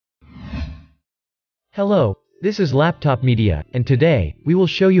Hello, this is Laptop Media, and today, we will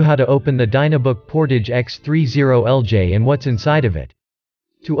show you how to open the Dynabook Portege X30L-J and what's inside of it.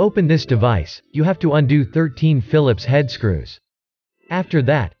 To open this device, you have to undo 13 Phillips head screws. After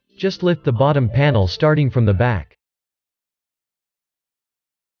that, just lift the bottom panel starting from the back.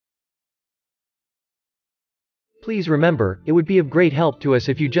 Please remember, it would be of great help to us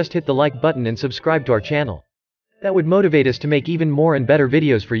if you just hit the like button and subscribe to our channel. That would motivate us to make even more and better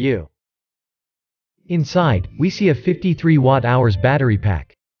videos for you. Inside, we see a 53 watt-hours battery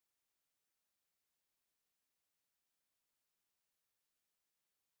pack.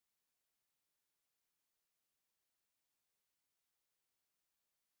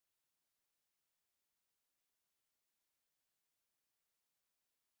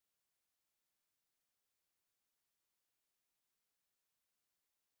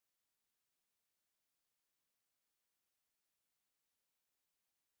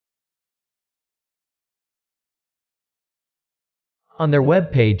 On their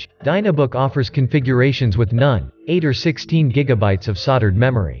webpage, Dynabook offers configurations with none, 8 or 16 gigabytes of soldered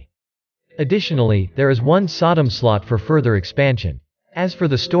memory. Additionally, there is one SODIMM slot for further expansion. As for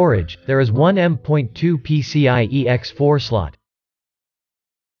the storage, there is one M.2 PCIe X4 slot.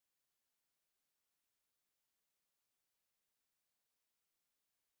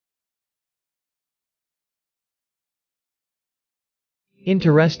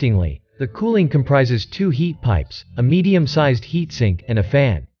 Interestingly, the cooling comprises 2 heat pipes, a medium-sized heatsink, and a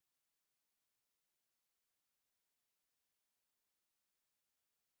fan.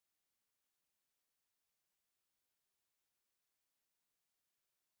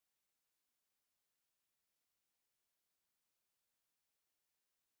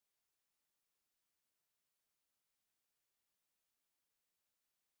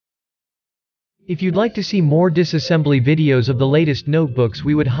 If you'd like to see more disassembly videos of the latest notebooks,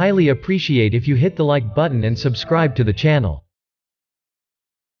 we would highly appreciate if you hit the like button and subscribe to the channel.